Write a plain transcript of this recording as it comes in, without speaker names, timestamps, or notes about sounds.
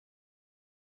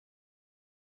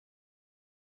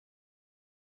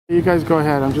You guys go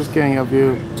ahead, I'm just getting a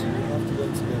view.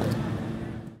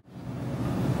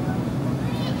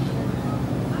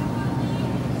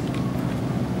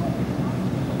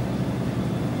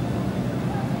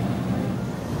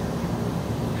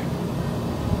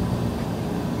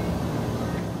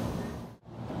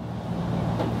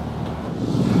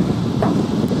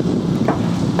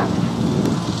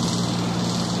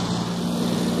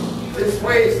 This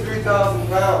weighs 3,000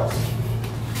 pounds.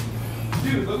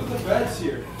 Dude, look at the beds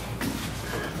here.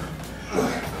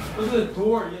 Look at the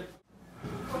door.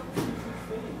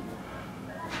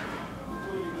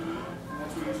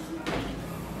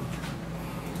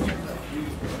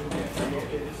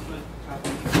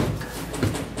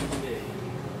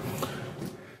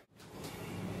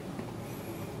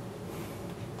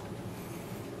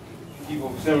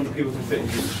 People can fit in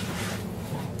here.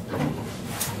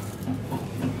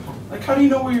 Like, how do you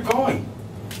know where you're going?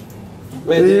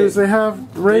 They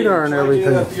have radar and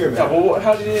everything. Yeah, well,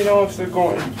 how do they know if they're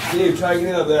going? Dave, try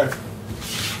getting up there.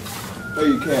 Oh,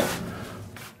 you can't.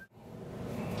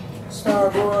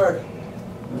 Starboard.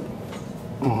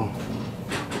 Oh.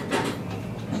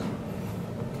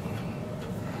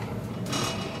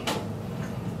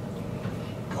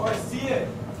 Oh, I see it.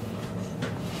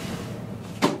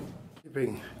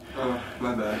 Oh,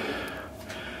 my bad.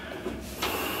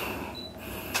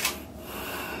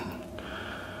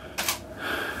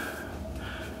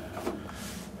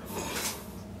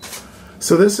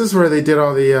 So this is where they did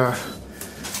all the,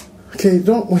 okay,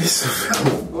 don't waste the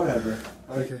film. Whatever.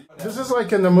 Okay. This is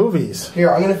like in the movies. Here,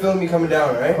 I'm gonna film you coming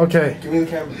down, alright? Okay. Give me the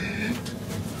camera.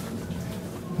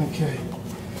 Okay.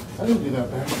 I didn't do that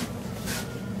bad.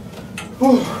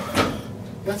 Whew.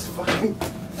 That's fine.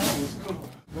 That was good.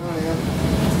 Oh, yeah.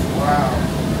 Wow.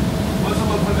 What's it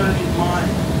look like underneath mine?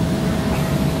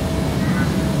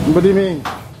 What do you mean?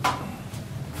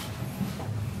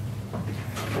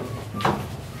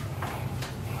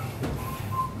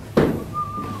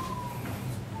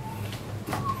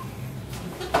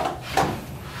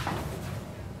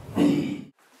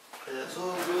 It's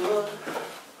all good.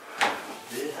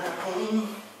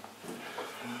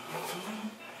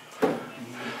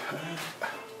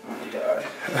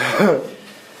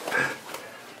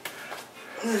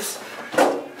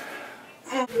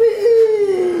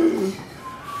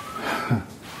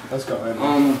 Let's go.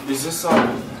 Is this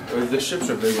the ships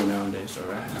are bigger nowadays,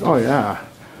 alright? Oh yeah.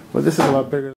 Well, this is a lot bigger.